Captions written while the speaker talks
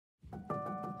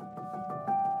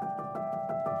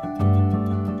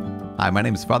Hi, my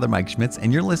name is Father Mike Schmitz,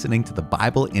 and you're listening to the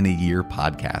Bible in a Year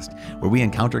podcast, where we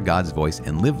encounter God's voice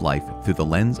and live life through the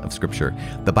lens of Scripture.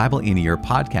 The Bible in a Year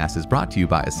podcast is brought to you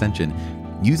by Ascension.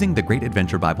 Using the Great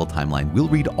Adventure Bible timeline, we'll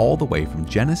read all the way from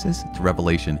Genesis to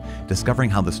Revelation, discovering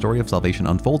how the story of salvation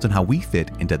unfolds and how we fit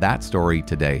into that story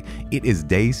today. It is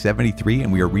day 73,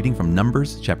 and we are reading from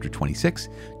Numbers chapter 26,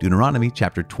 Deuteronomy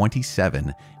chapter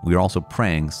 27. We are also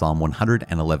praying Psalm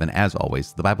 111, as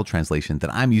always. The Bible translation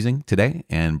that I'm using today,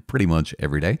 and pretty much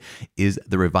every day, is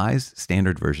the Revised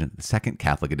Standard Version, the Second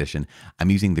Catholic Edition.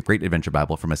 I'm using the Great Adventure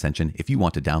Bible from Ascension. If you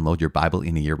want to download your Bible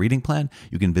in a Year reading plan,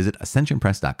 you can visit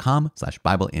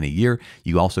ascensionpress.com/Bible in a Year.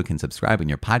 You also can subscribe in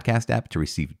your podcast app to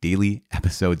receive daily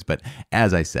episodes. But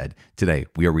as I said, today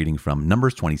we are reading from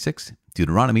Numbers 26,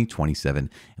 Deuteronomy 27,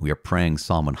 and we are praying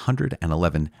Psalm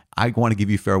 111. I want to give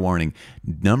you fair warning.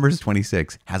 Numbers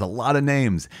 26 has a lot of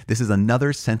names. This is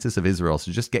another census of Israel.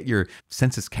 So just get your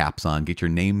census caps on, get your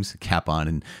names cap on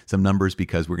and some numbers,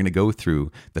 because we're going to go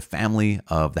through the family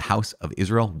of the house of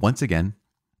Israel once again.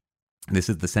 This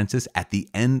is the census at the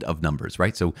end of Numbers,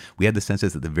 right? So we had the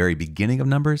census at the very beginning of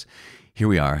Numbers. Here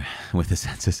we are with the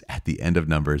census at the end of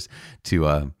Numbers to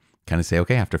kind of say,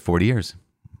 okay, after 40 years,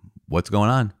 what's going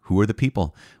on? Who are the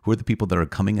people? Who are the people that are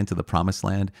coming into the promised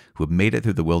land, who have made it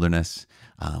through the wilderness?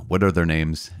 What are their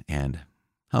names, and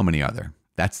how many are there?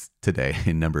 That's today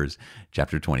in Numbers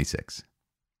chapter 26.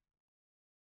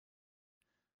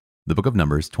 The book of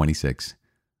Numbers 26,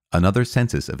 another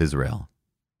census of Israel.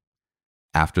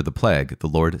 After the plague, the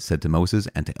Lord said to Moses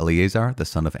and to Eleazar, the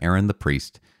son of Aaron the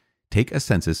priest, "Take a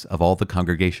census of all the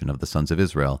congregation of the sons of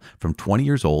Israel, from 20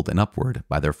 years old and upward,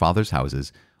 by their fathers'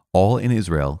 houses, all in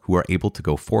Israel who are able to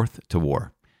go forth to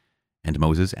war." And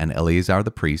Moses and Eleazar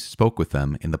the priest spoke with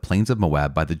them in the plains of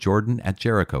Moab by the Jordan at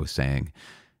Jericho, saying,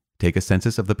 "Take a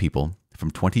census of the people,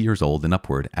 from 20 years old and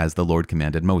upward, as the Lord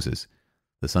commanded Moses."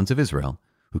 The sons of Israel,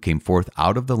 who came forth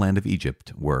out of the land of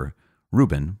Egypt, were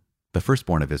Reuben, the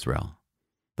firstborn of Israel.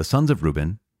 The sons of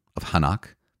Reuben, of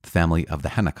Hanok, the family of the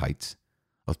Hanokites,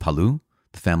 of Palu,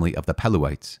 the family of the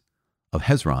Paluites, of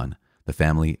Hezron, the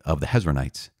family of the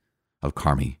Hezronites, of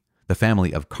Carmi, the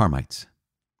family of Carmites.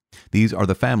 These are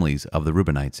the families of the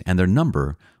Reubenites, and their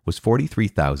number was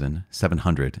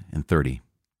 43,730.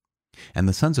 And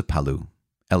the sons of Palu,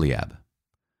 Eliab.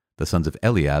 The sons of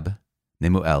Eliab,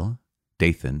 Nemuel,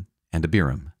 Dathan, and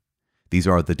Abiram. These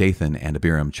are the Dathan and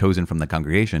Abiram chosen from the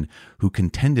congregation, who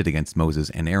contended against Moses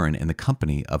and Aaron in the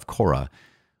company of Korah,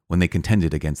 when they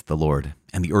contended against the Lord.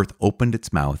 And the earth opened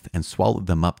its mouth and swallowed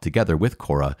them up together with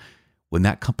Korah, when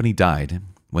that company died,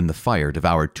 when the fire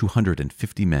devoured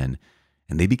 250 men,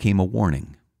 and they became a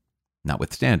warning.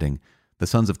 Notwithstanding, the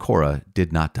sons of Korah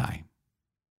did not die.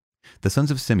 The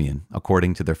sons of Simeon,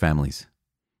 according to their families: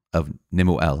 of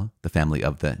Nemuel, the family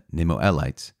of the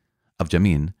Nemuelites; of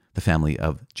Jamin, the family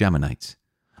of Jaminites;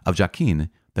 of Jachin,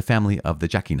 the family of the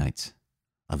Jachinites;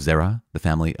 of Zerah, the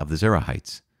family of the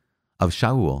Zerahites; of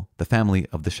Shaul, the family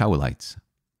of the Shaulites.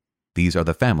 These are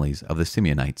the families of the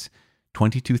Simeonites,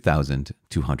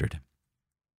 22,200.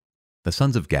 The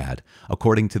sons of Gad,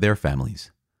 according to their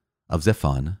families: of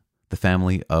Zephon, the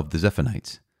family of the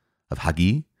Zephonites; of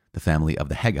Hagi, the family of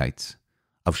the Haggites;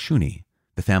 of Shuni,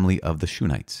 the family of the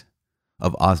Shunites;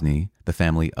 of Ozni, the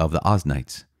family of the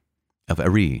Oznites; of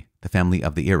Eri, the family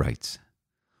of the Erites;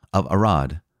 of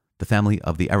Arad, the family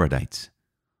of the Aradites;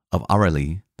 of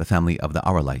Areli, the family of the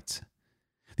Arelites.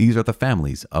 These are the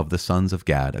families of the sons of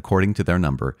Gad, according to their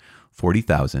number,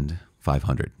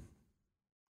 40,500.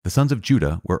 The sons of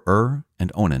Judah were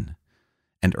and Onan,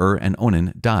 and and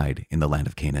Onan died in the land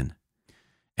of Canaan.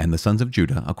 And the sons of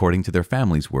Judah, according to their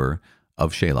families, were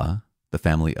of Shelah, the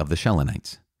family of the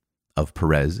Shelonites; of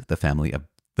Perez, the family of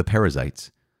the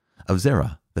Perizzites; of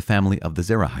Zerah, the family of the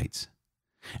Zerahites.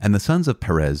 And the sons of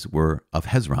Perez were of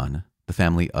Hezron, the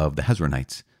family of the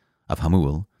Hezronites; of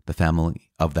Hamul, the family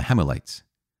of the Hamulites.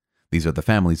 These are the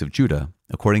families of Judah,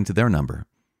 according to their number,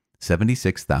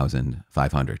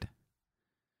 76,500.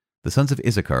 The sons of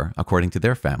Issachar, according to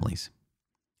their families: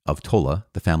 of Tola,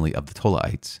 the family of the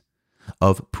Tolaites;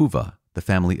 of Puvah, the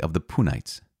family of the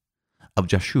Punites; of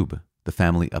Jashub, the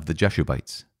family of the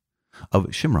Jashubites; of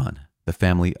Shimron, the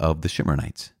family of the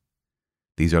Shimronites.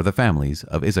 These are the families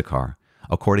of Issachar,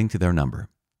 according to their number,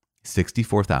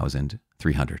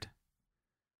 64,300.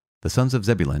 The sons of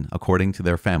Zebulun, according to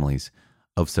their families: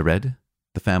 of Sered,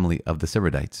 the family of the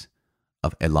Seredites;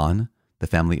 of Elon, the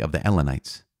family of the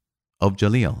Elonites; of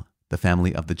Jaleel, the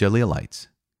family of the Jaleelites.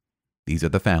 These are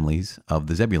the families of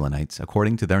the Zebulunites,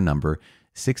 according to their number,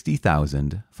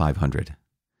 60,500.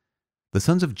 The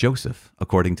sons of Joseph,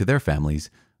 according to their families: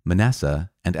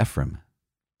 Manasseh and Ephraim.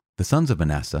 The sons of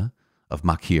Manasseh: of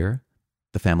Machir,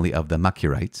 the family of the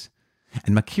Machirites.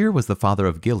 And Machir was the father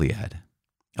of Gilead.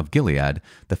 Of Gilead,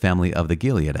 the family of the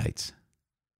Gileadites.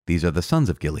 These are the sons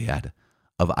of Gilead.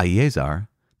 Of Iezer,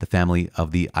 the family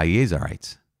of the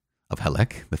Iezerites. Of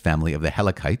Helek, the family of the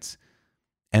Helekites.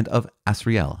 And of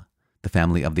Asriel, the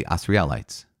family of the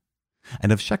Asrielites.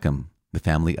 And of Shechem, the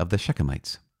family of the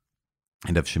Shechemites.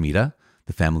 And of Shemida,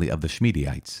 the family of the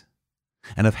Shemidaites.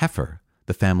 And of Hepher,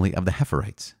 the family of the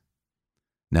Hepherites.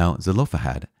 Now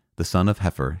Zelophehad, the son of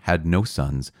Hepher, had no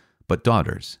sons, but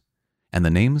daughters. And the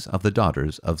names of the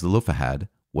daughters of Zelophehad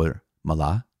were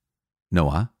Mahlah,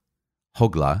 Noah,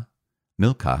 Hoglah,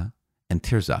 Milcah, and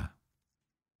Tirzah.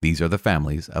 These are the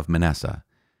families of Manasseh,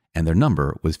 and their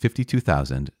number was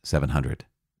 52,700.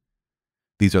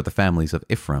 These are the families of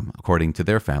Ephraim, according to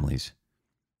their families.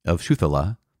 Of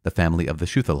Shuthelah, the family of the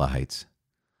Shuthelahites.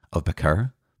 Of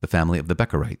Becher, the family of the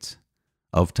Becherites.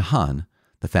 Of Tahan,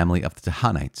 the family of the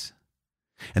Tahanites.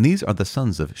 And these are the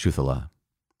sons of Shuthelah.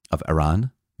 Of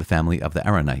Aran, the family of the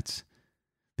Aranites.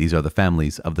 These are the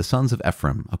families of the sons of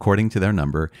Ephraim, according to their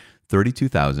number,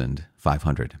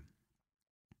 32,500.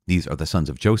 These are the sons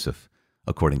of Joseph,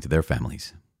 according to their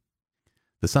families.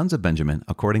 The sons of Benjamin,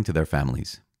 according to their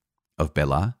families. Of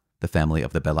Bela, the family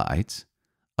of the Belaites.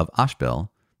 Of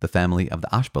Ashbel, the family of the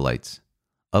Ashbelites.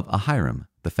 Of Ahiram,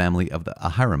 the family of the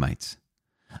Ahiramites.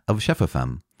 Of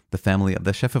Shephapham, the family of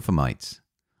the Shephaphahites.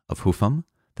 Of Hupham,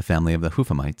 the family of the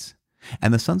Huphamites.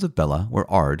 And the sons of Bela were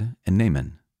Ard and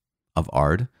Naaman. Of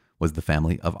Ard was the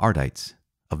family of Ardites.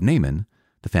 Of Naaman,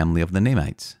 the family of the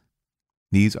Naamites.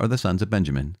 These are the sons of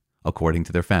Benjamin, according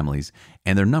to their families,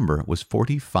 and their number was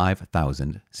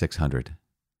 45,600.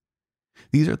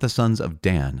 These are the sons of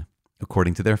Dan,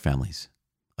 according to their families.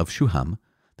 Of Shuham,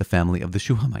 the family of the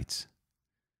Shuhamites.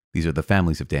 These are the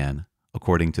families of Dan,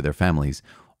 according to their families.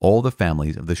 All the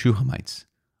families of the Shuhamites,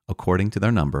 according to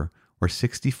their number, were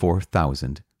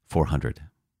 64,400.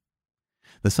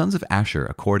 The sons of Asher,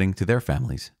 according to their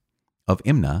families. Of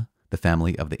Imnah, the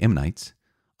family of the Imnites.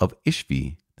 Of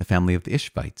Ishvi, the family of the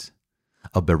Ishvites.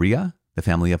 Of Beriah, the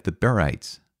family of the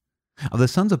Berites. Of the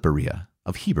sons of Beriah.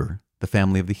 Of Heber, the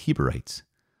family of the Heberites.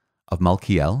 Of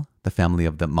Malchiel, the family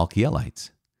of the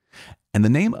Malchielites. And the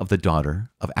name of the daughter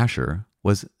of Asher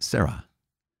was Sarah.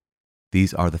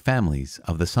 These are the families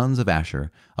of the sons of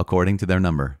Asher, according to their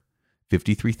number,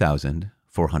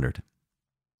 53,400.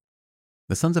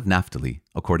 The sons of Naphtali,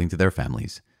 according to their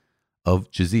families. Of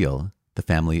Jeziel, the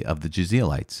family of the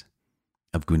Jezielites.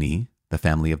 Of Guni, the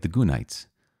family of the Gunites.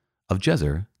 Of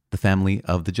Jezer, the family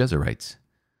of the Jezerites.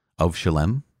 Of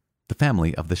Shalem, the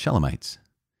family of the Shelemites.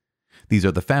 These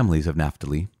are the families of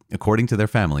Naphtali, according to their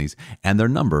families, and their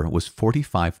number was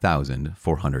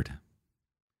 45,400.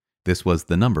 This was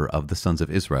the number of the sons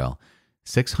of Israel,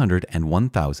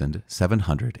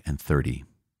 601,730.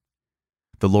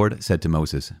 The Lord said to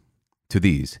Moses, "To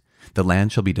these, the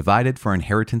land shall be divided for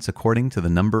inheritance according to the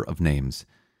number of names.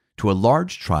 To a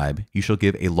large tribe you shall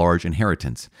give a large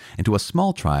inheritance, and to a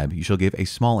small tribe you shall give a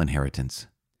small inheritance.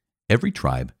 Every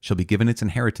tribe shall be given its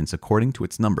inheritance according to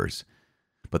its numbers.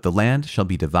 But the land shall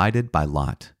be divided by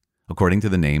lot. According to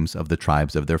the names of the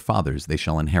tribes of their fathers they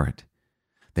shall inherit.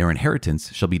 Their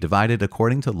inheritance shall be divided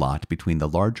according to lot between the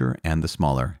larger and the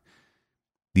smaller.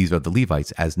 These are the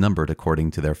Levites as numbered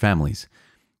according to their families.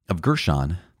 Of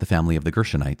Gershon, the family of the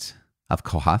Gershonites. Of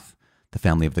Kohath, the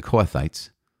family of the Kohathites.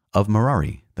 Of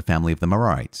Merari, the family of the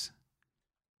Merarites.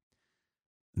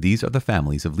 These are the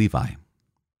families of Levi.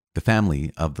 The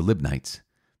family of the Libnites,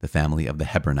 the family of the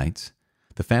Hebronites,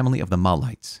 the family of the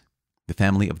Malites, the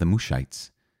family of the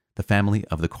Mushites, the family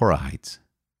of the Korahites.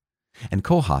 And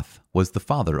Kohath was the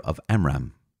father of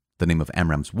Amram. The name of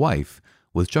Amram's wife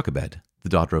was Jochebed, the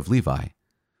daughter of Levi,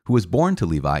 who was born to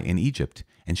Levi in Egypt,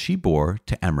 and she bore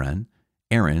to Amram,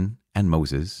 Aaron, and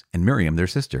Moses, and Miriam their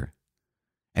sister.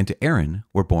 And to Aaron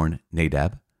were born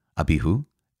Nadab, Abihu,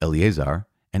 Eleazar,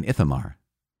 and Ithamar.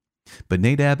 But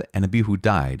Nadab and Abihu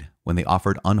died when they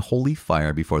offered unholy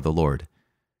fire before the Lord,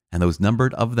 and those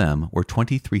numbered of them were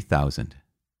 23,000.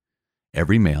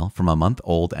 Every male from a month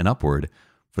old and upward,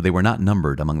 for they were not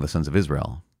numbered among the sons of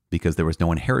Israel, because there was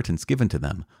no inheritance given to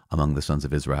them among the sons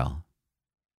of Israel.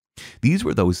 These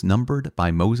were those numbered by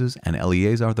Moses and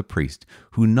Eleazar the priest,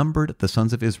 who numbered the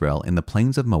sons of Israel in the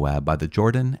plains of Moab by the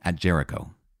Jordan at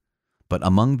Jericho. But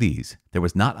among these there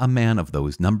was not a man of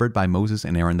those numbered by Moses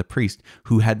and Aaron the priest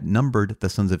who had numbered the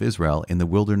sons of Israel in the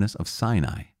wilderness of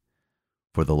Sinai.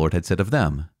 For the Lord had said of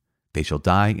them, "They shall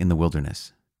die in the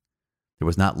wilderness." There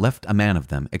was not left a man of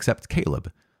them except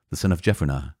Caleb, the son of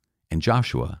Jephunneh, and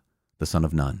Joshua, the son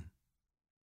of Nun.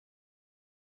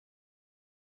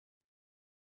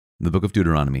 The Book of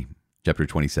Deuteronomy, chapter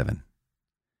 27.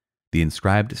 The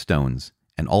inscribed stones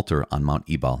an altar on Mount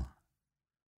Ebal.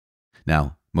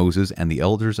 Now Moses and the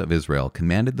elders of Israel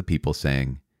commanded the people,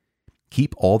 saying,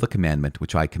 Keep all the commandment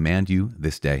which I command you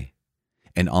this day.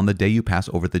 And on the day you pass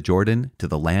over the Jordan to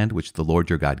the land which the Lord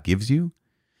your God gives you,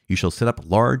 you shall set up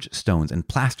large stones and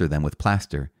plaster them with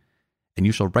plaster, and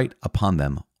you shall write upon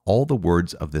them all the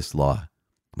words of this law,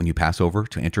 when you pass over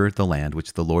to enter the land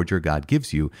which the Lord your God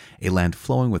gives you, a land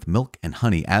flowing with milk and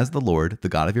honey, as the Lord, the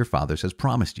God of your fathers, has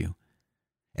promised you.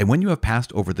 And when you have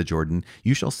passed over the Jordan,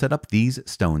 you shall set up these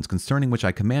stones concerning which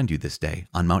I command you this day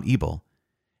on Mount Ebal,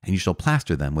 and you shall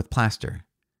plaster them with plaster.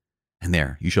 And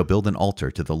there you shall build an altar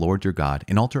to the Lord your God,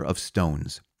 an altar of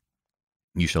stones.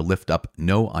 You shall lift up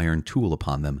no iron tool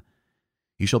upon them.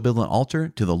 You shall build an altar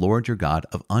to the Lord your God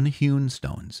of unhewn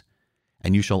stones,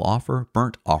 and you shall offer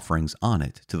burnt offerings on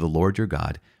it to the Lord your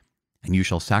God, and you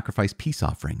shall sacrifice peace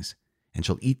offerings, and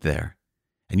shall eat there.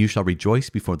 And you shall rejoice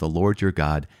before the Lord your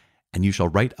God, and you shall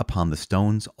write upon the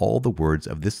stones all the words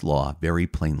of this law very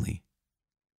plainly.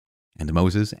 And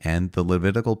Moses and the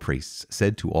Levitical priests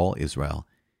said to all Israel,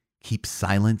 Keep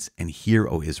silence and hear,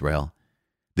 O Israel.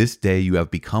 This day you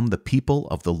have become the people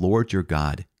of the Lord your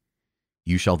God.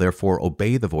 You shall therefore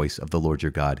obey the voice of the Lord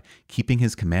your God, keeping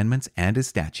his commandments and his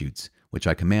statutes, which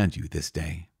I command you this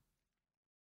day.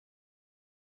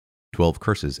 12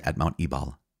 curses at Mount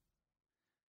Ebal.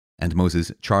 And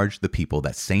Moses charged the people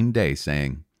that same day,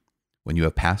 saying, When you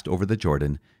have passed over the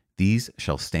Jordan, these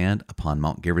shall stand upon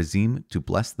Mount Gerizim to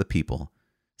bless the people: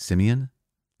 Simeon,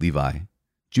 Levi,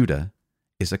 Judah,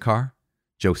 Issachar,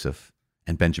 Joseph,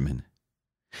 and Benjamin.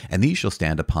 And these shall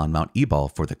stand upon Mount Ebal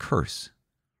for the curse: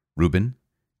 Reuben,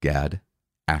 Gad,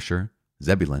 Asher,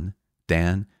 Zebulun,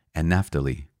 Dan, and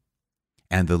Naphtali.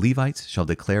 And the Levites shall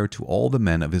declare to all the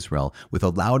men of Israel with a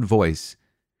loud voice,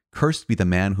 Cursed be the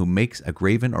man who makes a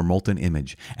graven or molten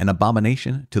image, an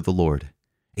abomination to the Lord,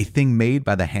 a thing made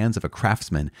by the hands of a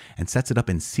craftsman, and sets it up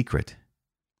in secret.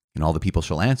 And all the people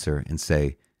shall answer and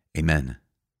say, Amen.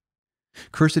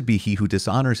 Cursed be he who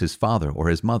dishonors his father or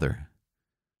his mother.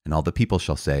 And all the people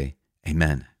shall say,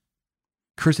 Amen.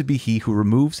 Cursed be he who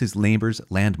removes his neighbor's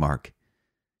landmark.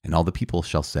 And all the people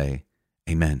shall say,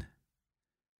 Amen.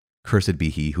 Cursed be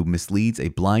he who misleads a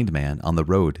blind man on the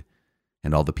road.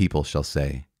 And all the people shall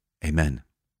say, Amen.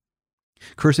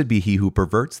 Cursed be he who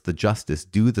perverts the justice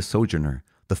due the sojourner,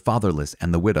 the fatherless,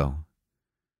 and the widow.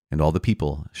 And all the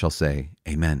people shall say,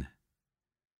 Amen.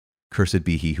 Cursed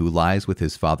be he who lies with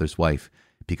his father's wife,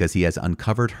 because he has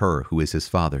uncovered her who is his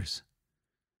father's.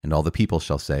 And all the people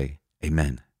shall say,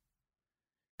 Amen.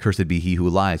 Cursed be he who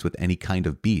lies with any kind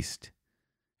of beast.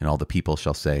 And all the people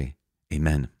shall say,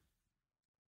 Amen.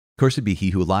 Cursed be he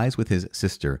who lies with his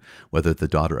sister, whether the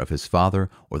daughter of his father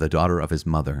or the daughter of his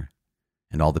mother.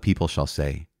 And all the people shall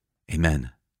say,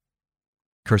 Amen.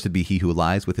 Cursed be he who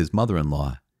lies with his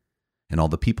mother-in-law. And all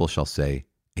the people shall say,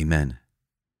 Amen.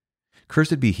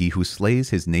 Cursed be he who slays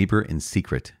his neighbor in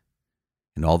secret.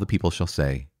 And all the people shall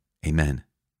say, Amen.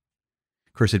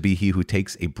 Cursed be he who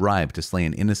takes a bribe to slay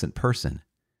an innocent person.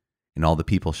 And all the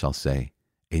people shall say,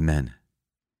 Amen.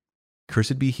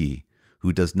 Cursed be he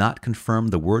who does not confirm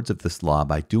the words of this law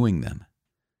by doing them.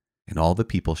 And all the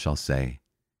people shall say,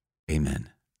 Amen.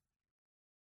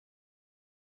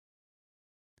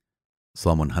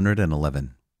 Psalm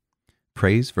 111.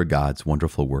 Praise for God's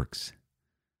wonderful works.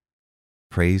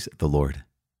 Praise the Lord.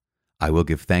 I will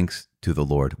give thanks to the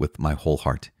Lord with my whole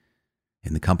heart,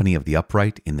 in the company of the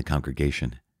upright in the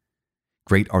congregation.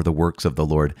 Great are the works of the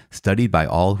Lord, studied by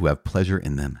all who have pleasure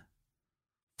in them.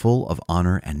 Full of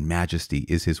honor and majesty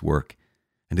is his work,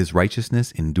 and his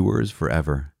righteousness endures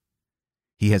forever.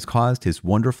 He has caused his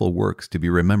wonderful works to be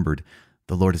remembered.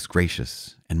 The Lord is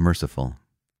gracious and merciful.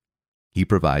 He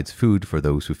provides food for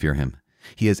those who fear him.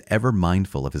 He is ever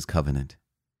mindful of his covenant.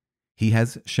 He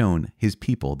has shown his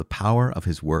people the power of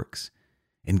his works,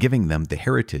 in giving them the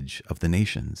heritage of the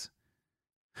nations.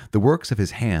 The works of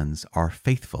his hands are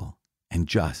faithful and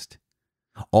just.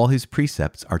 All his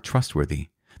precepts are trustworthy.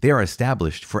 They are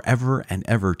established forever and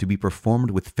ever to be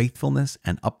performed with faithfulness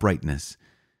and uprightness.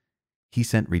 He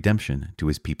sent redemption to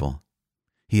his people.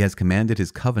 He has commanded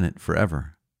his covenant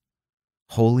forever.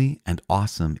 Holy and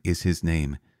awesome is his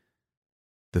name.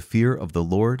 The fear of the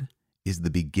Lord is the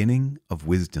beginning of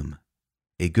wisdom.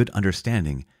 A good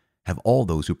understanding have all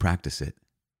those who practice it.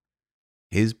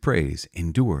 His praise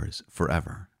endures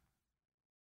forever.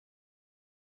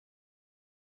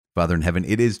 Father in heaven,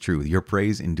 it is true. Your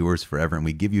praise endures forever, and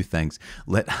we give you thanks.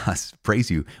 Let us praise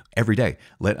you every day.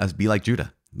 Let us be like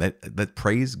Judah. Let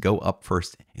praise go up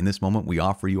first. In this moment, we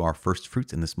offer you our first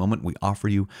fruits. In this moment, we offer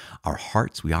you our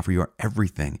hearts. We offer you our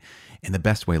everything in the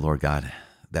best way, Lord God,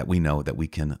 that we know that we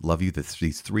can love you.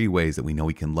 These three ways that we know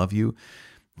we can love you.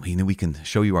 We know we can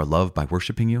show you our love by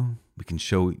worshiping you. We can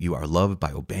show you our love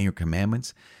by obeying your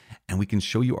commandments. And we can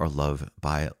show you our love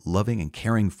by loving and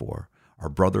caring for our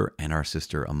brother and our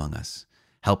sister among us.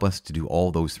 Help us to do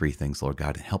all those three things, Lord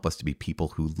God, and help us to be people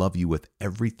who love you with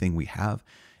everything we have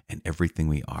and everything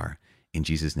we are. In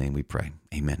Jesus' name we pray.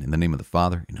 Amen. In the name of the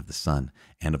Father, and of the Son,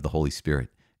 and of the Holy Spirit.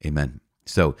 Amen.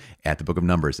 So at the book of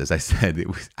Numbers, as I said,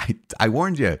 I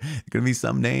warned you, there are going to be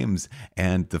some names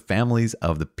and the families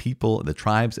of the people, the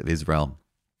tribes of Israel.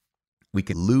 We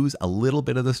could lose a little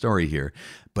bit of the story here,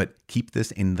 but keep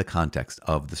this in the context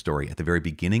of the story. At the very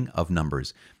beginning of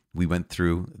Numbers, we went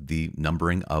through the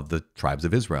numbering of the tribes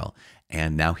of Israel.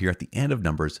 And now here at the end of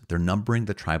Numbers, they're numbering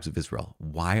the tribes of Israel.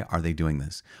 Why are they doing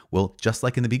this? Well, just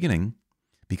like in the beginning,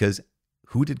 because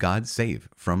who did God save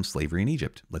from slavery in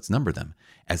Egypt? Let's number them.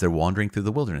 As they're wandering through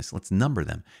the wilderness, let's number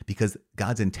them. Because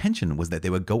God's intention was that they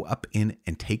would go up in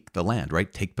and take the land,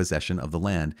 right? Take possession of the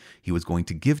land he was going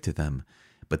to give to them.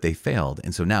 But they failed.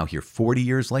 And so now here, 40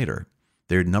 years later,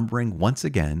 they're numbering once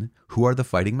again, who are the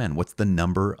fighting men? What's the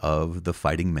number of the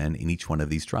fighting men in each one of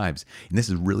these tribes? And this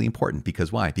is really important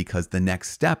because why? Because the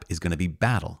next step is going to be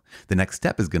battle. The next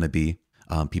step is going to be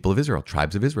people of Israel,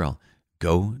 tribes of Israel.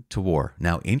 Go to war.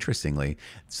 Now, interestingly,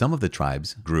 some of the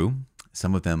tribes grew,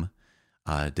 some of them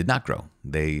did not grow.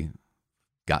 They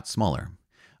got smaller.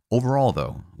 Overall,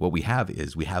 though, what we have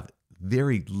is we have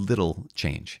very little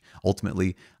change.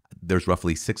 Ultimately, there's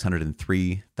roughly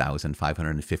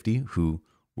 603,550 who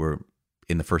were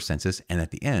in the first census, and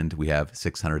at the end, we have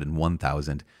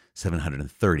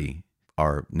 601,730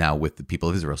 are now with the people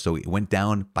of Israel. So it went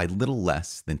down by little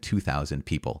less than 2,000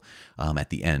 people at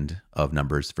the end of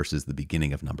Numbers versus the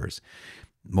beginning of Numbers.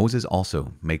 Moses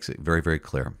also makes it very, very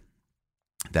clear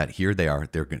that here they are,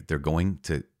 they're going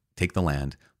to take the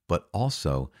land, but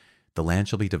also the land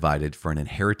shall be divided for an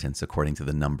inheritance according to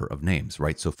the number of names,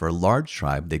 right? So for a large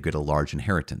tribe, they get a large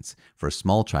inheritance. For a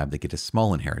small tribe, they get a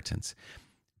small inheritance.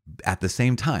 At the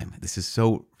same time, this is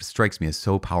strikes me as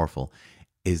so powerful,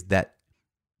 is that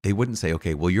they wouldn't say,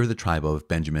 okay, well, you're the tribe of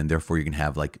Benjamin, therefore you're going to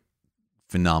have like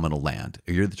phenomenal land.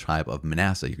 Or you're the tribe of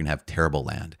Manasseh, you're going to have terrible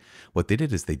land. What they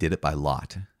did is they did it by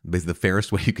lot. It's the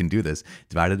fairest way you can do this.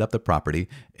 Divided up the property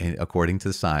according to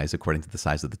the size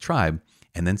of the tribe,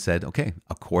 and then said, okay,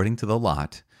 according to the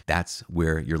lot, that's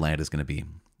where your land is going to be.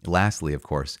 Lastly, of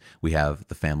course, we have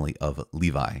the family of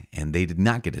Levi, and they did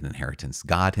not get an inheritance.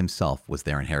 God himself was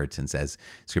their inheritance, as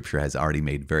Scripture has already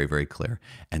made very, very clear.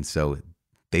 And so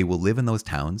they will live in those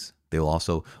towns. They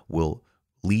will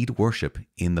lead worship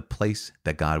in the place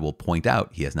that God will point out.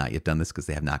 He has not yet done this because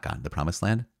they have not gotten to the promised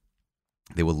land.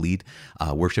 They will lead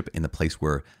worship in the place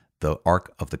where the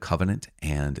Ark of the Covenant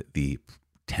and the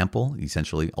temple,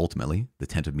 essentially, ultimately, the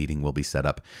tent of meeting will be set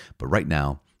up. But right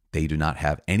now, they do not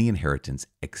have any inheritance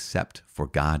except for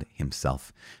God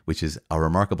himself, which is a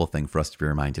remarkable thing for us to be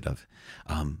reminded of.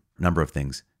 Number of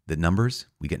things. The numbers,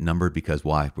 we get numbered because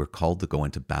why? We're called to go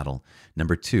into battle.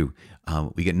 Number two,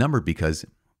 we get numbered because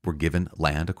we're given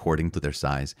land according to their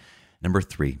size. Number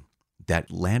three, that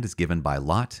land is given by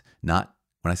Lot. Not,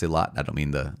 when I say Lot, I don't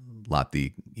mean the Lot,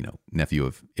 the nephew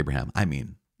of Abraham. I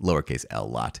mean lowercase l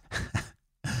Lot.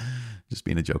 Just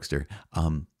being a jokester.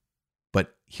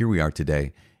 But here we are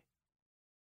today,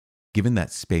 given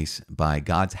that space by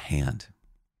God's hand.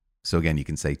 So again, you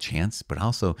can say chance, but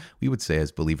also we would say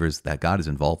as believers that God is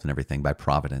involved in everything by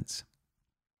providence.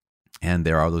 And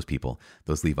there are those people,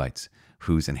 those Levites,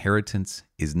 whose inheritance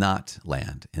is not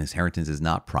land, and his inheritance is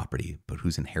not property, but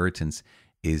whose inheritance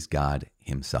is God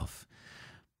himself.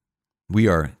 We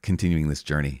are continuing this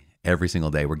journey every single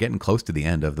day. We're getting close to the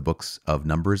end of the books of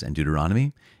Numbers and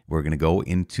Deuteronomy. We're going to go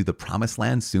into the promised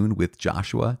land soon with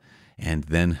Joshua, and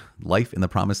then life in the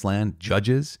promised land,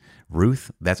 Judges, Ruth.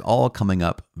 That's all coming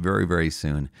up very, very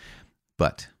soon.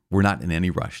 But we're not in any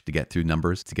rush to get through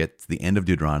Numbers, to get to the end of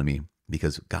Deuteronomy,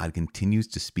 because God continues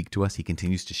to speak to us. He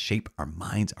continues to shape our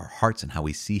minds, our hearts, and how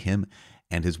we see him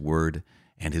and his word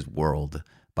and his world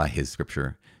by his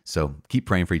scripture. So keep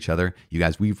praying for each other. You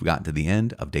guys, we've gotten to the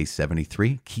end of day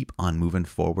 73. Keep on moving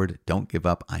forward. Don't give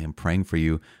up. I am praying for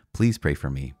you. Please pray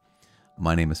for me.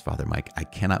 My name is Father Mike. I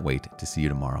cannot wait to see you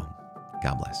tomorrow.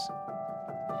 God bless.